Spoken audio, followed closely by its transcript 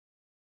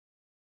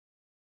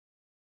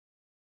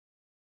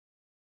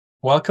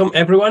Welcome,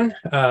 everyone.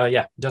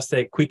 Just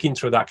a quick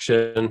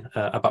introduction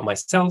about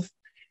myself.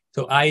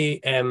 So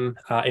I am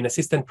an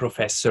assistant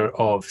professor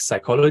of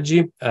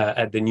psychology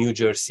at the New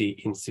Jersey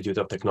Institute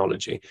of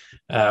Technology,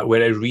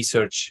 where I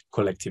research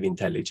collective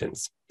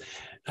intelligence.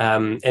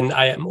 And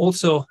I am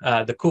also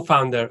the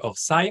co-founder of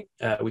Psy,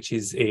 which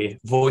is a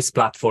voice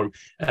platform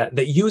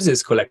that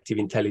uses collective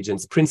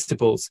intelligence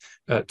principles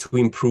to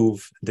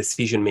improve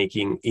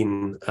decision-making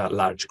in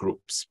large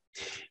groups.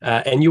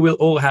 And you will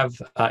all have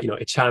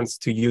a chance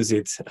to use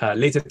it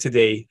later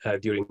today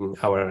during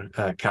our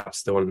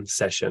capstone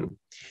session.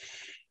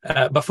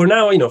 But for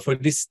now, for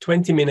this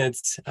 20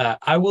 minutes,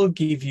 I will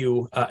give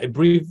you a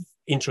brief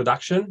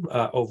introduction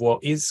of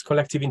what is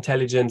collective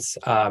intelligence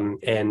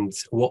and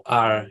what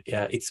are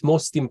its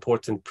most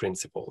important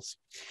principles.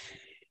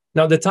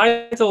 Now, the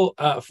title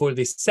for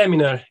this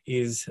seminar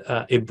is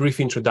A Brief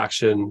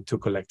Introduction to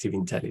Collective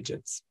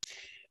Intelligence.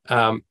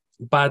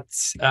 But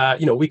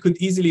we could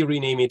easily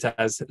rename it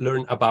as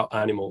Learn About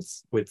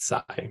Animals with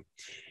Psy,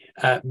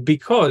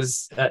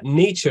 because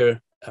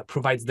nature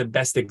provides the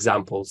best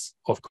examples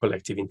of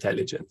collective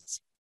intelligence.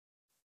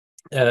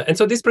 And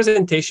so this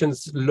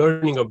presentation's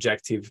learning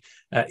objective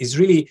is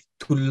really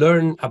to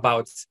learn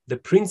about the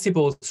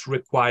principles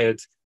required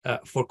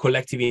for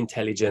collective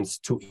intelligence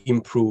to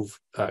improve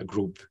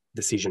group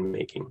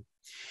decision-making.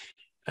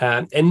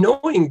 And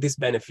knowing these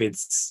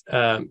benefits,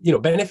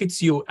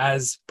 benefits you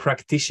as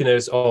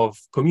practitioners of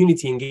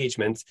community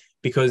engagement,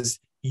 because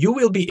you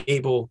will be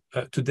able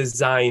to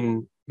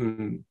design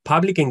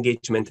public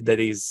engagement that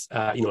is,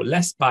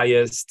 less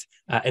biased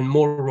and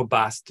more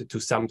robust to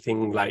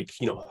something like,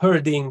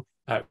 herding,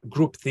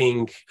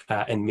 groupthink,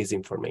 and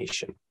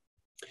misinformation.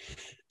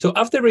 So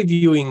after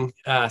reviewing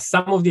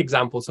some of the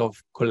examples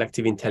of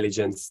collective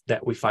intelligence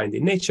that we find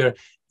in nature,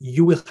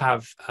 you will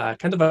have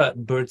kind of a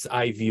bird's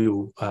eye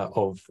view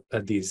of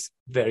this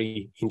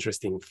very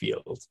interesting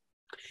field.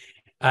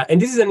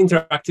 And this is an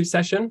interactive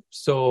session,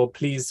 so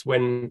please,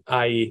 when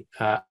I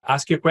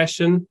ask you a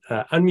question,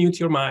 unmute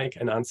your mic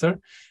and answer.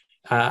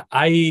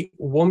 I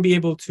won't be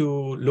able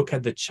to look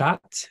at the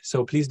chat,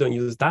 so please don't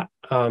use that.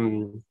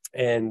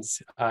 And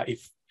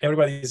if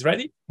everybody is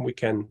ready, we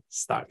can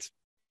start.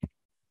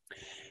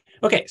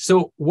 Okay,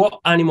 so what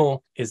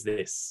animal is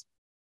this?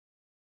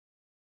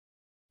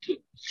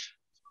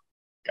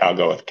 I'll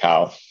go with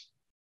cow.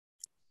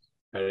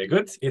 Very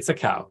good. It's a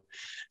cow.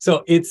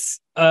 So it's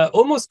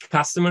almost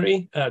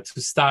customary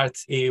to start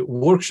a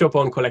workshop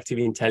on collective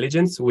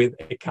intelligence with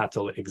a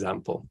cattle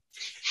example.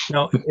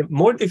 Now, a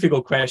more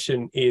difficult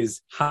question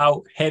is,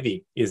 how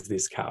heavy is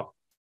this cow?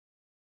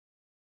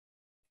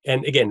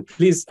 And again,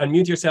 please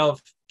unmute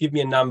yourself, give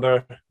me a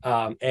number,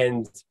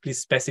 and please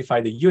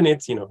specify the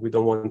unit. We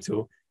don't want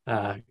to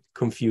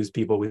confuse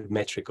people with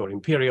metric or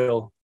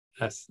imperial,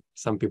 as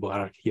some people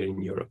are here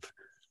in Europe.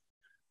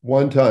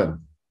 1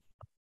 ton.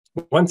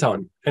 1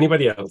 ton.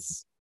 Anybody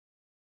else?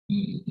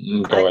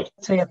 Go with.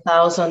 Say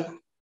 1,000.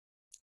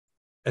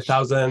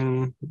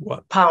 1,000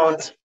 what?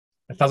 Pounds.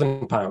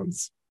 1,000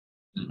 pounds.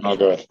 I'll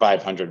go with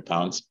 500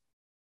 pounds.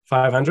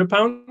 500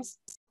 pounds?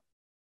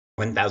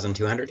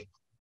 1,200.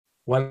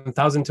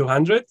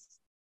 1,200?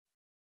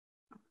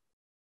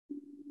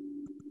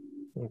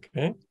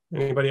 Okay.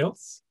 Anybody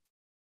else?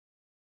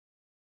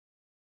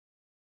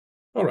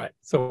 All right,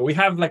 so we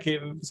have like a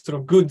sort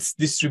of good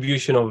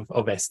distribution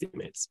of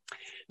estimates.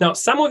 Now,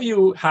 some of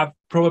you have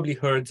probably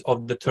heard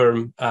of the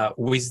term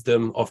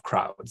wisdom of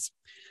crowds.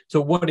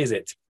 So what is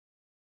it?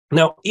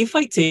 Now, if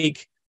I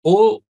take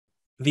all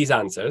these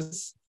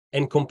answers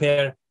and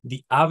compare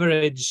the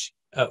average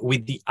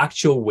with the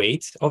actual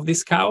weight of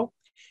this cow,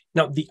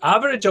 now the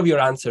average of your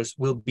answers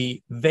will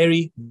be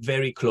very,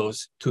 very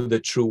close to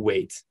the true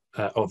weight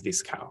of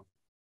this cow.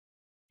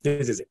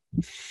 This is it.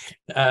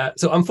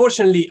 So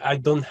unfortunately, I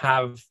don't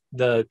have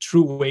the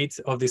true weight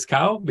of this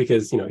cow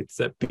because, it's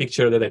a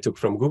picture that I took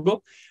from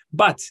Google.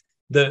 But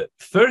the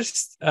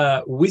first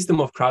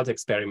wisdom of crowds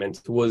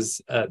experiment was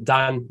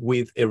done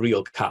with a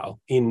real cow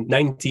in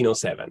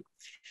 1907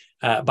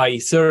 by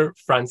Sir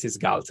Francis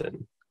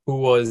Galton,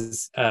 who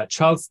was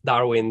Charles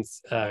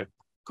Darwin's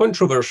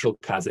controversial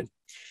cousin.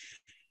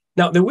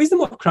 Now, the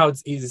wisdom of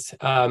crowds is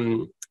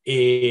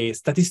a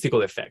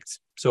statistical effect.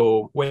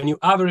 So when you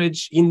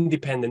average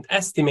independent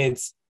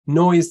estimates,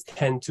 noise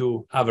tend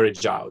to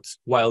average out,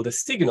 while the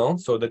signal,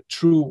 so the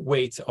true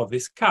weight of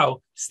this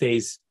cow,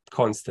 stays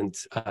constant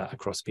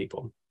across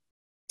people.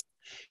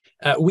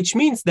 Which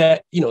means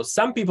that,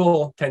 some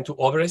people tend to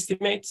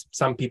overestimate,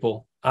 some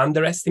people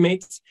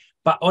underestimate,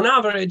 but on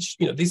average,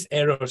 these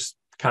errors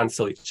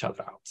cancel each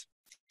other out.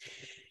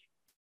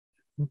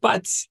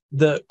 But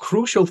the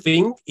crucial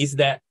thing is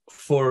that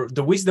for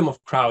the wisdom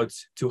of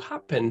crowds to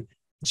happen,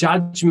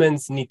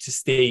 judgments need to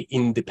stay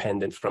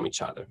independent from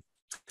each other.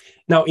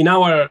 Now, in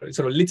our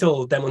sort of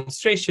little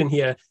demonstration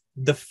here,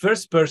 the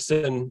first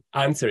person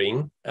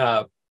answering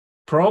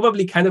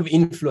probably kind of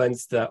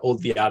influenced all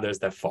the others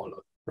that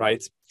followed,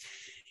 right?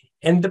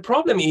 And the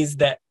problem is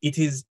that it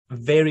is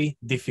very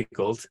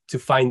difficult to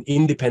find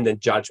independent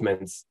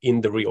judgments in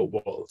the real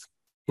world.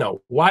 Now,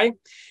 why?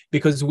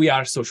 Because we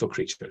are social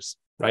creatures,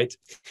 right?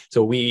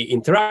 So we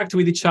interact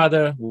with each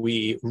other,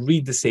 we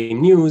read the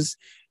same news,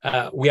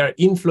 we are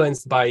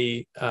influenced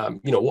by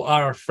what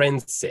our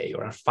friends say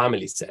or our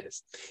family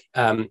says.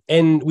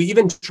 And we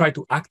even try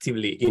to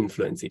actively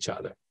influence each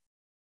other.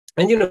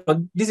 And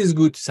this is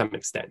good to some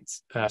extent.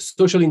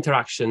 Social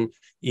interaction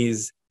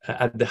is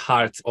at the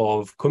heart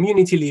of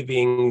community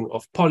living,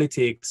 of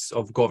politics,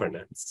 of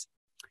governance.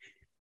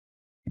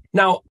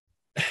 Now,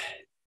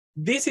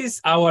 this is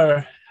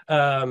our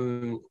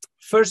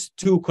first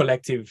two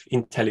collective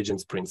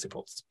intelligence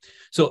principles.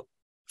 So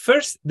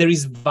first, there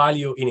is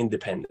value in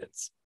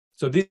independence.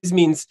 So this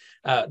means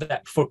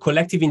that for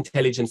collective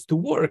intelligence to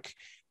work,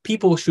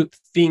 people should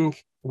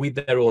think with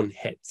their own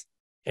heads.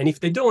 And if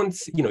they don't,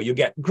 you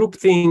get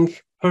groupthink,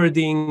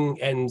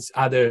 herding, and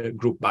other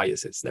group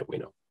biases that we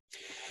know.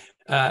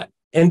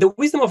 And the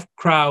wisdom of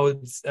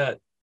crowds,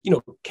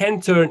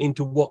 can turn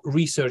into what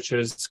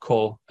researchers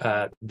call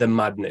the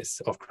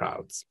madness of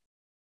crowds.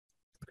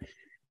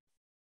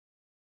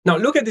 Now,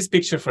 look at this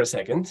picture for a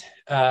second.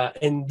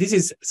 And this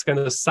is kind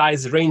of a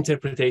size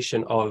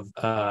reinterpretation of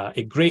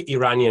a great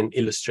Iranian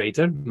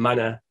illustrator,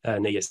 Mana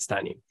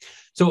Neyestani.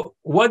 So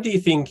what do you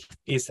think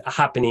is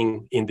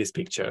happening in this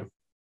picture?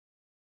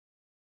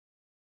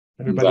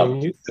 Everybody on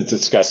mute? It's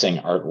discussing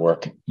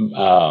artwork,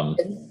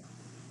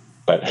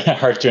 but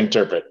hard to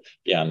interpret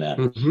beyond that.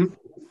 Mm-hmm.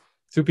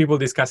 Two people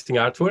discussing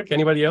artwork.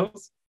 Anybody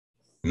else?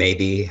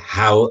 Maybe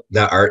how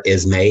the art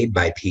is made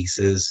by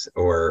pieces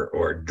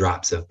or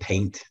drops of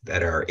paint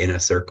that are in a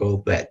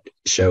circle that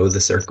show the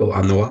circle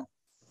on the wall.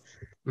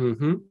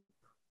 Mm-hmm.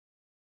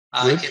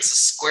 It's a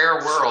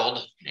square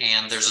world,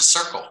 and there's a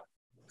circle,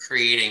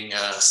 creating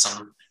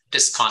some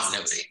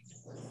discontinuity.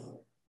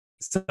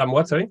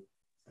 Somewhat, sorry?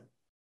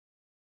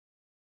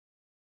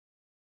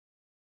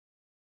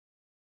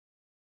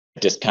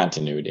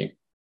 Discontinuity.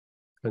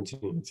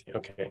 Continuity,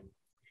 okay.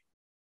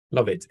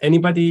 Love it.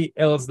 Anybody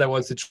else that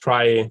wants to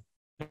try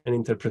an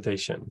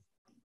interpretation?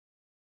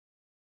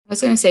 I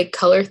was going to say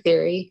color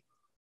theory.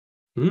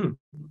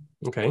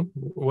 Okay.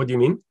 What do you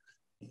mean?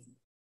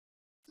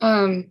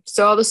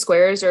 So all the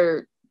squares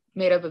are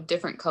made up of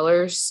different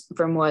colors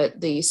from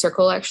what the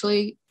circle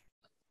actually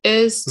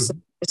is. Mm-hmm. So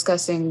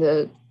discussing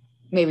the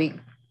maybe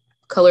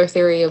color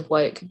theory of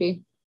what it could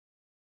be.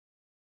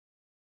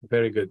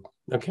 Very good.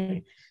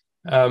 Okay.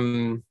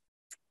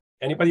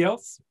 Anybody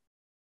else?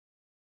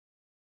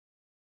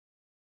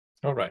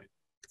 All right.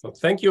 So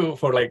thank you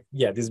for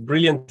these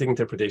brilliant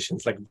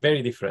interpretations,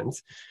 very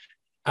different.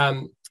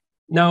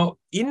 Now,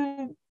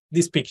 in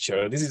this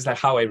picture, this is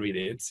how I read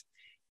it.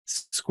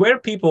 Square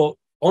people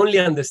only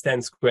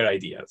understand square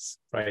ideas,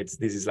 right?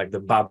 This is the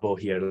bubble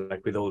here,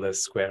 with all the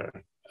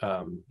square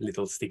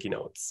little sticky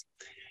notes.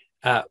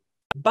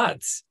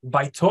 But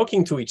by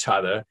talking to each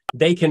other,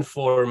 they can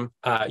form,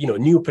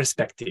 new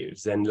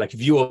perspectives and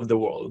view of the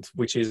world,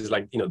 which is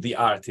the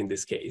art in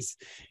this case.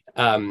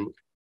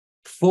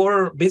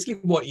 For basically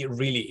what it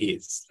really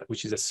is,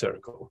 which is a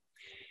circle.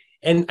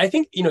 And I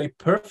think, it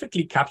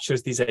perfectly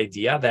captures this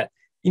idea that,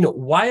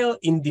 while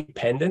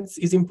independence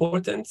is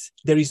important,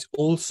 there is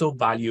also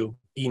value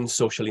in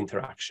social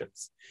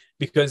interactions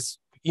because,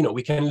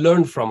 we can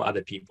learn from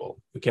other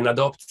people. We can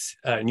adopt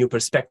a new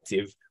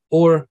perspective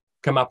or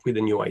come up with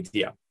a new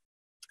idea.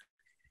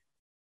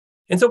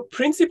 And so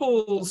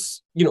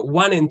principles,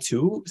 1 and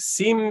 2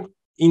 seem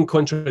in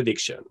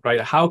contradiction, right?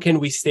 How can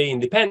we stay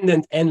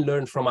independent and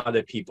learn from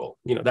other people?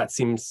 That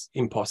seems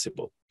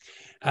impossible.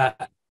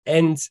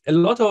 And a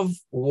lot of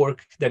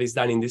work that is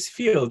done in this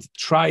field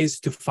tries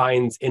to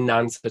find an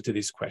answer to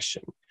this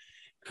question.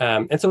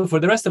 And so for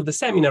the rest of the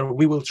seminar,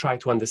 we will try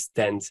to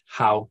understand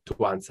how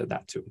to answer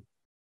that too.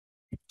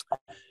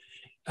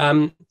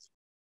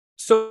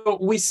 So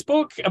we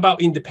spoke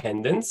about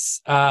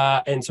independence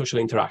and social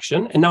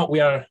interaction, and now we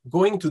are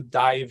going to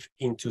dive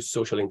into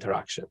social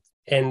interaction.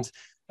 And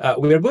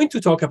we are going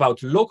to talk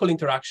about local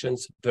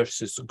interactions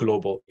versus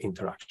global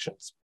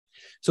interactions.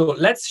 So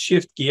let's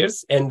shift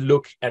gears and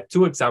look at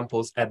 2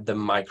 examples at the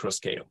micro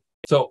scale.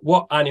 So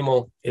what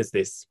animal is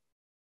this?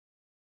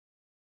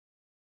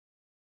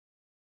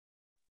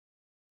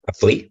 A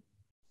flea.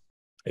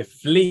 A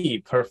flea,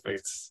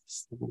 perfect.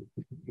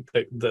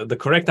 The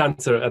correct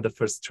answer at the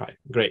first try.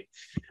 Great.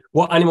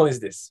 What animal is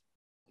this?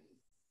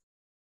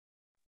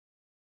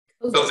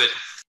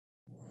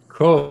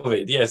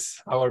 COVID,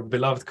 yes, our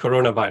beloved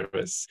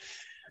coronavirus.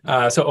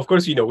 So of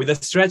course, with a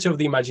stretch of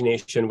the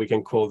imagination, we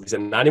can call this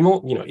an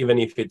animal, even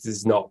if it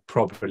is not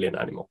properly an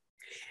animal.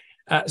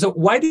 So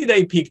why did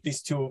I pick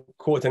these 2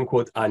 quote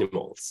unquote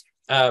animals?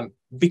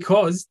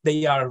 Because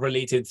they are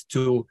related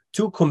to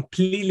 2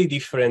 completely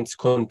different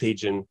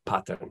contagion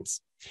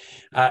patterns.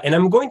 And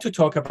I'm going to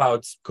talk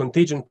about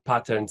contagion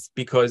patterns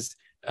because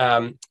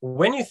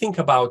when you think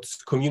about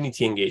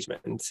community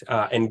engagement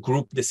and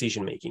group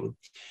decision-making,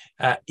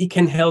 it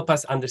can help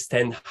us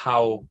understand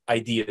how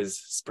ideas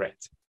spread.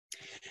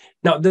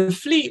 Now, the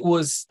flea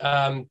was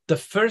the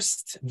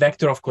first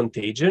vector of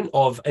contagion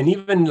of an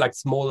even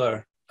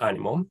smaller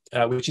animal,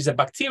 which is a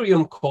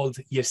bacterium called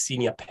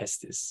Yersinia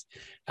pestis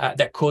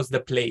that caused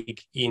the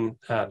plague in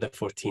the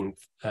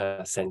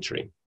 14th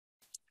century.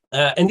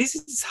 And this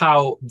is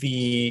how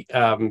the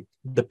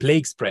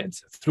plague spread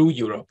through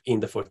Europe in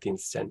the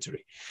 14th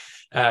century.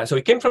 So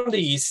it came from the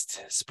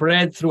east,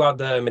 spread throughout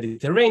the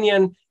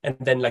Mediterranean, and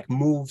then like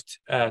moved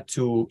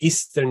to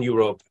Eastern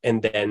Europe,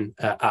 and then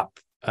up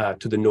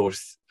to the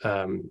north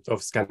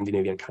of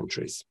Scandinavian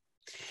countries.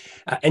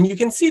 And you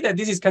can see that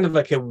this is kind of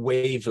like a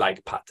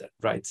wave-like pattern,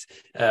 right?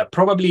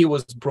 Probably it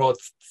was brought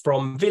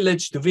from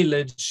village to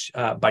village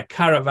by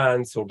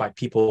caravans or by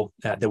people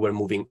that were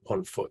moving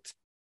on foot.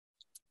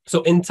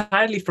 So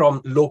entirely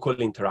from local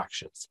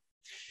interactions.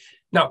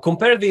 Now,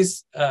 compare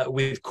this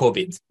with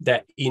COVID,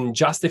 that in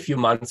just a few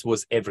months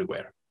was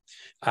everywhere.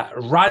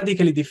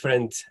 Radically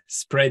different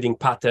spreading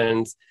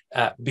patterns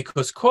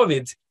because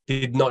COVID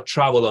did not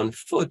travel on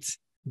foot,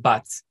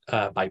 but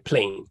by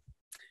plane.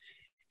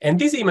 And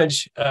this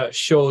image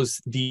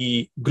shows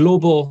the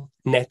global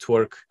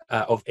network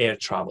of air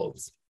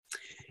travels.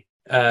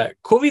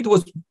 COVID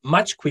was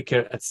much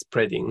quicker at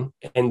spreading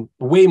and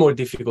way more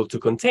difficult to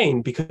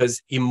contain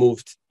because it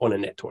moved on a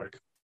network.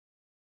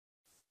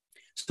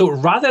 So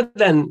rather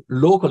than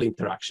local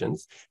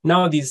interactions,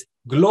 now these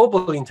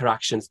global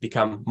interactions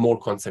become more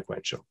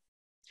consequential.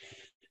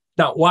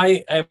 Now,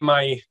 why am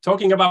I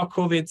talking about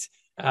COVID?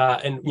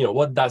 And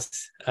what does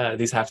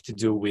this have to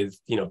do with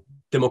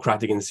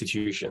democratic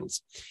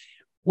institutions?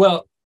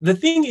 Well, the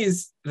thing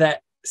is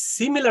that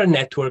similar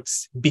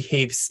networks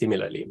behave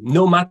similarly,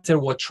 no matter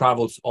what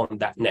travels on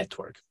that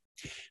network.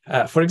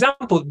 For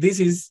example,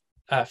 this is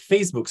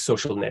Facebook's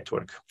social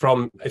network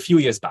from a few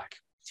years back.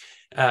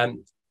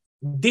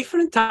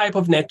 Different type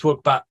of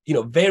network, but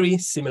very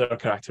similar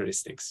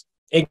characteristics.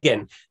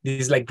 Again, this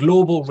is like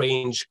global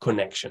range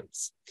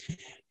connections.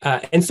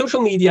 And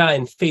social media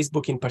and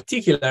Facebook in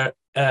particular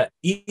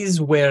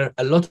is where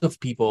a lot of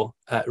people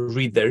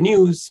read their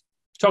news,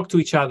 talk to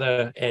each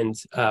other, and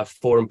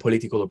form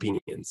political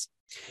opinions.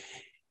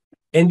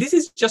 And this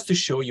is just to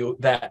show you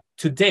that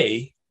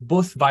today,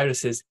 both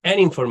viruses and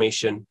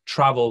information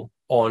travel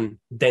on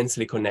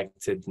densely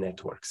connected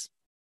networks.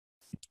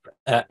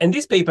 And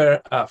this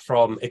paper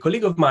from a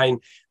colleague of mine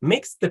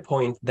makes the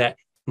point that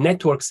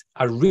networks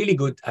are really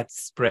good at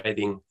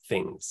spreading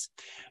things.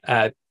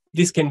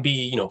 This can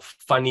be,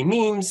 funny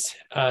memes,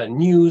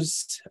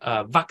 news,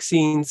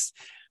 vaccines,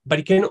 but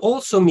it can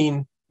also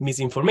mean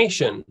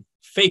misinformation,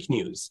 fake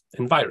news,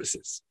 and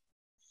viruses.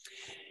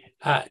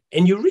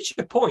 And you reach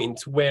a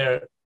point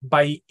where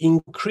by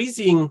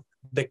increasing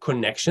the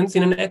connections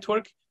in a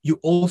network, you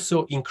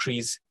also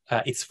increase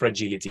its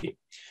fragility,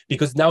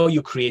 because now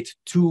you create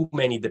too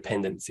many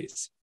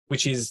dependencies,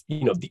 which is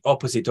the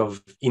opposite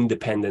of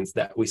independence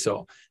that we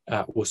saw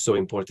was so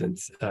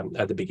important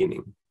at the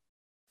beginning.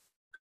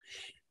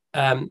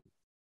 But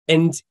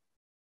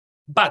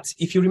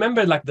if you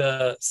remember like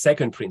the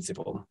second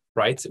principle,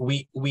 right,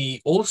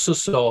 we also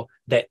saw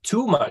that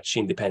too much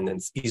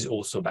independence is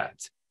also bad,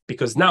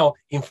 because now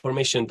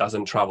information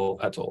doesn't travel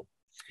at all.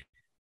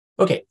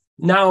 Okay,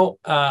 now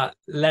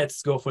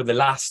let's go for the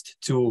last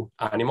two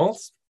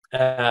animals.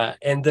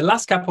 And the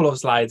last couple of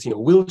slides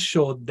will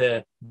show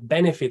the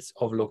benefits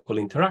of local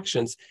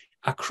interactions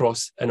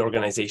across an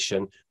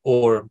organization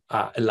or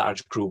a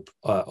large group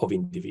of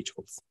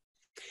individuals.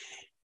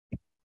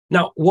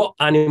 Now, what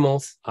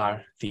animals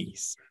are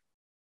these?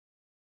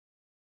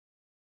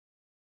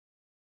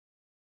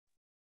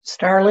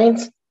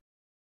 Starlings.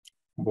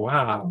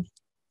 Wow.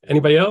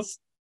 Anybody else?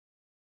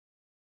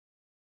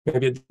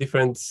 Maybe a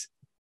different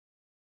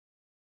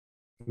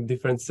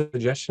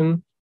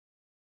suggestion?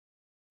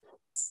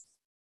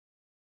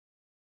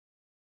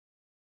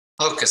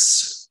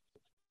 Locusts.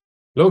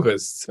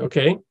 Locusts,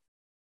 okay.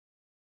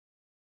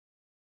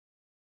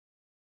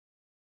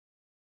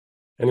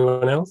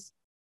 Anyone else?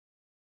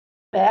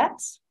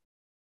 Bats.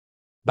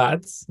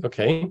 Bats,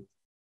 okay.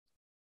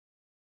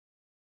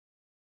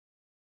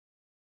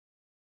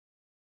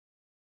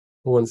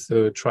 Who wants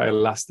to try a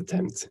last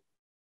attempt?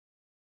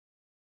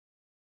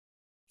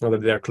 Now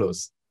that they're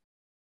close.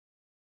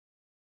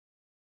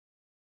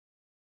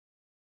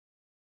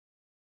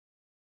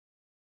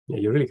 Yeah,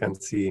 you really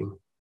can't see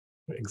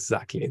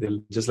exactly.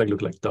 They just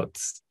look like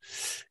dots.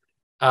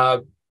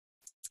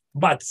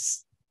 But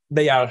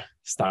they are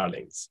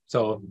starlings.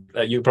 So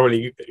you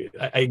probably,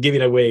 I give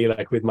it away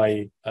with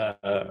my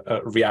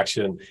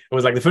reaction. It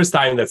was the first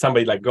time that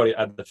somebody got it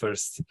at the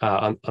first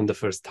on the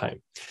first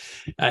time.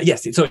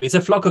 Yes, so it's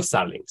a flock of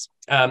starlings,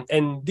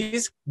 and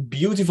this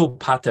beautiful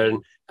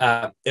pattern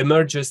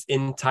emerges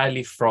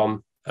entirely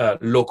from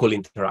local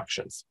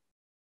interactions.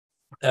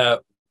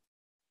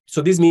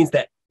 So this means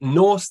that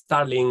no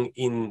starling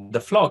in the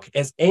flock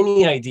has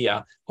any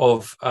idea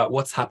of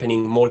what's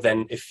happening more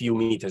than a few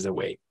meters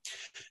away.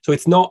 So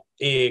it's not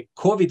a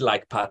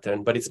COVID-like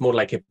pattern, but it's more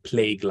like a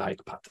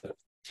plague-like pattern.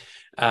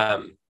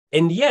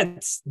 And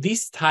yet,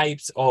 these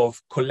types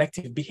of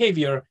collective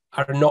behavior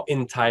are not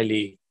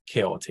entirely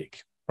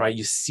chaotic, right?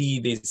 You see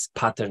these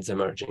patterns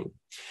emerging.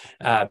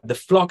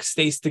 The flock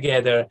stays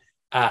together,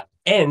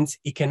 and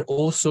it can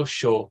also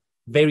show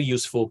very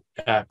useful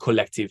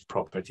collective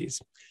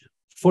properties.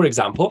 For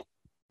example,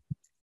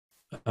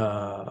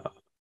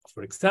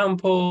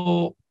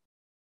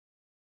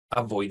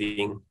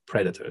 avoiding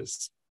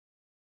predators.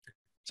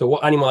 So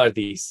what animal are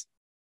these?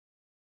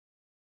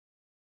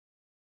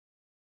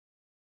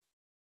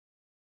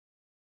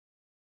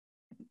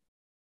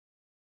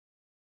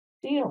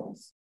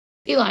 Seals.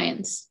 Sea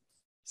lions.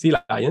 Sea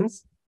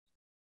lions.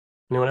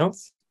 Anyone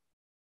else?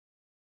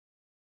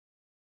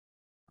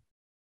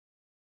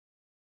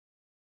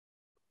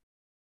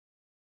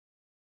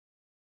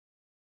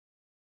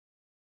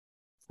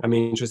 I'm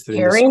interested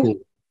in the Herring? school.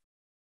 Are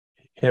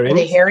Herring.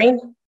 they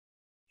herring?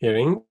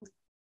 Herring.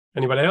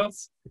 Anybody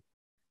else?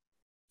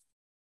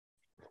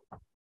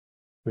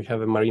 We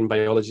have a marine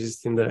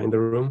biologist in the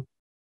room.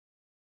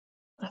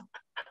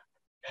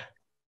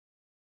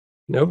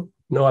 No,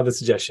 no other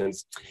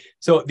suggestions.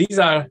 So these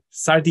are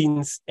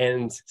sardines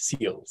and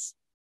seals.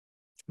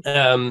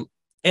 And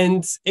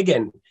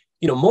again,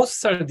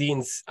 most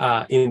sardines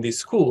in this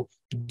school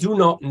do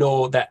not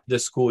know that the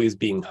school is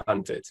being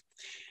hunted.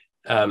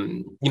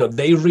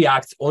 They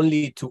react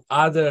only to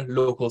other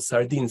local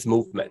sardines'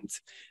 movement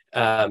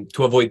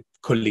to avoid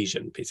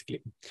collision,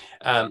 basically.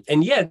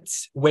 And yet,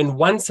 when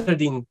one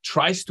sardine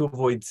tries to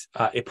avoid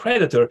a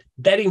predator,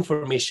 that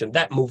information,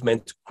 that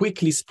movement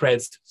quickly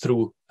spreads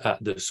through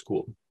the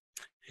school.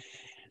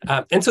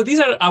 And so these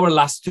are our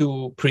last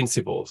two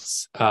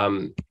principles.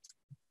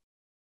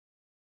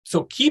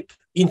 So keep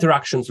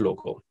interactions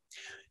local.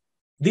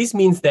 This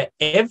means that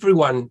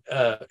everyone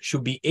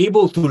should be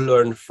able to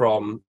learn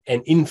from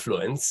and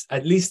influence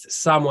at least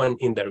someone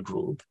in their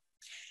group,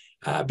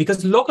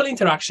 because local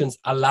interactions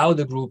allow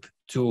the group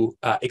to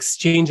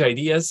exchange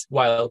ideas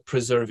while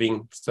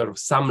preserving sort of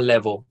some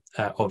level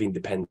of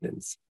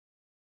independence.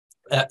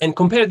 And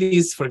compare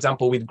these, for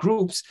example, with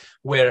groups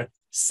where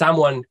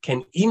someone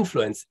can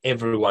influence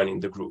everyone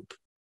in the group.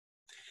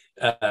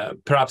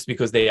 Perhaps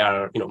because they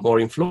are more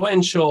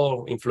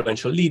influential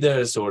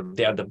leaders, or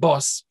they are the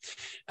boss.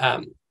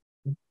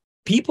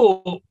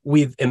 People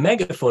with a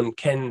megaphone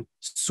can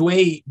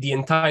sway the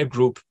entire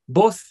group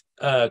both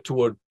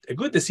toward a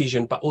good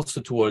decision, but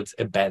also towards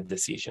a bad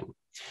decision.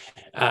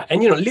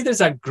 And leaders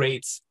are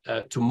great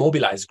to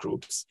mobilize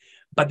groups,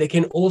 but they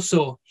can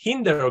also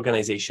hinder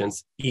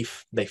organizations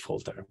if they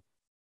falter.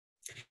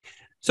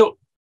 So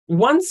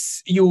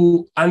once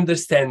you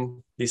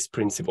understand these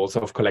principles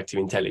of collective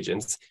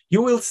intelligence,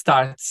 you will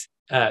start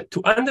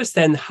to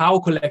understand how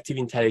collective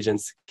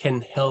intelligence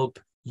can help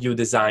you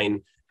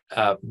design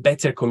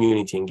better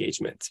community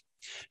engagement.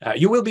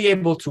 You will be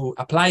able to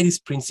apply these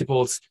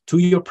principles to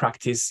your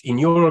practice in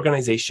your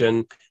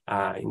organization,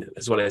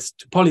 as well as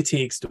to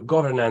politics, to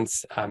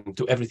governance,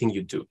 to everything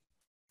you do.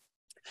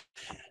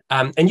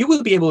 And you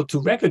will be able to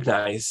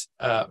recognize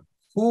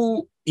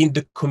who in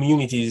the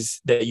communities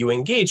that you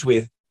engage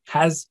with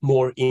has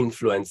more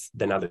influence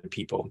than other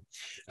people,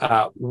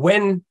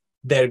 when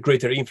their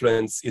greater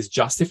influence is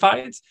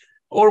justified,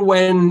 or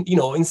when,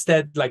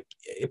 instead, like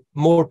a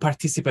more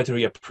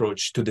participatory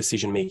approach to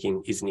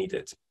decision-making is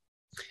needed.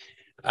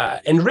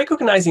 And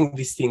recognizing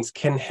these things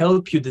can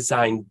help you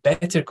design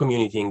better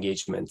community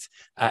engagement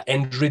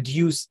and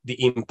reduce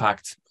the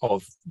impact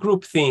of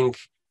groupthink,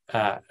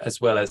 as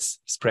well as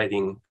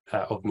spreading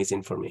of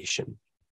misinformation.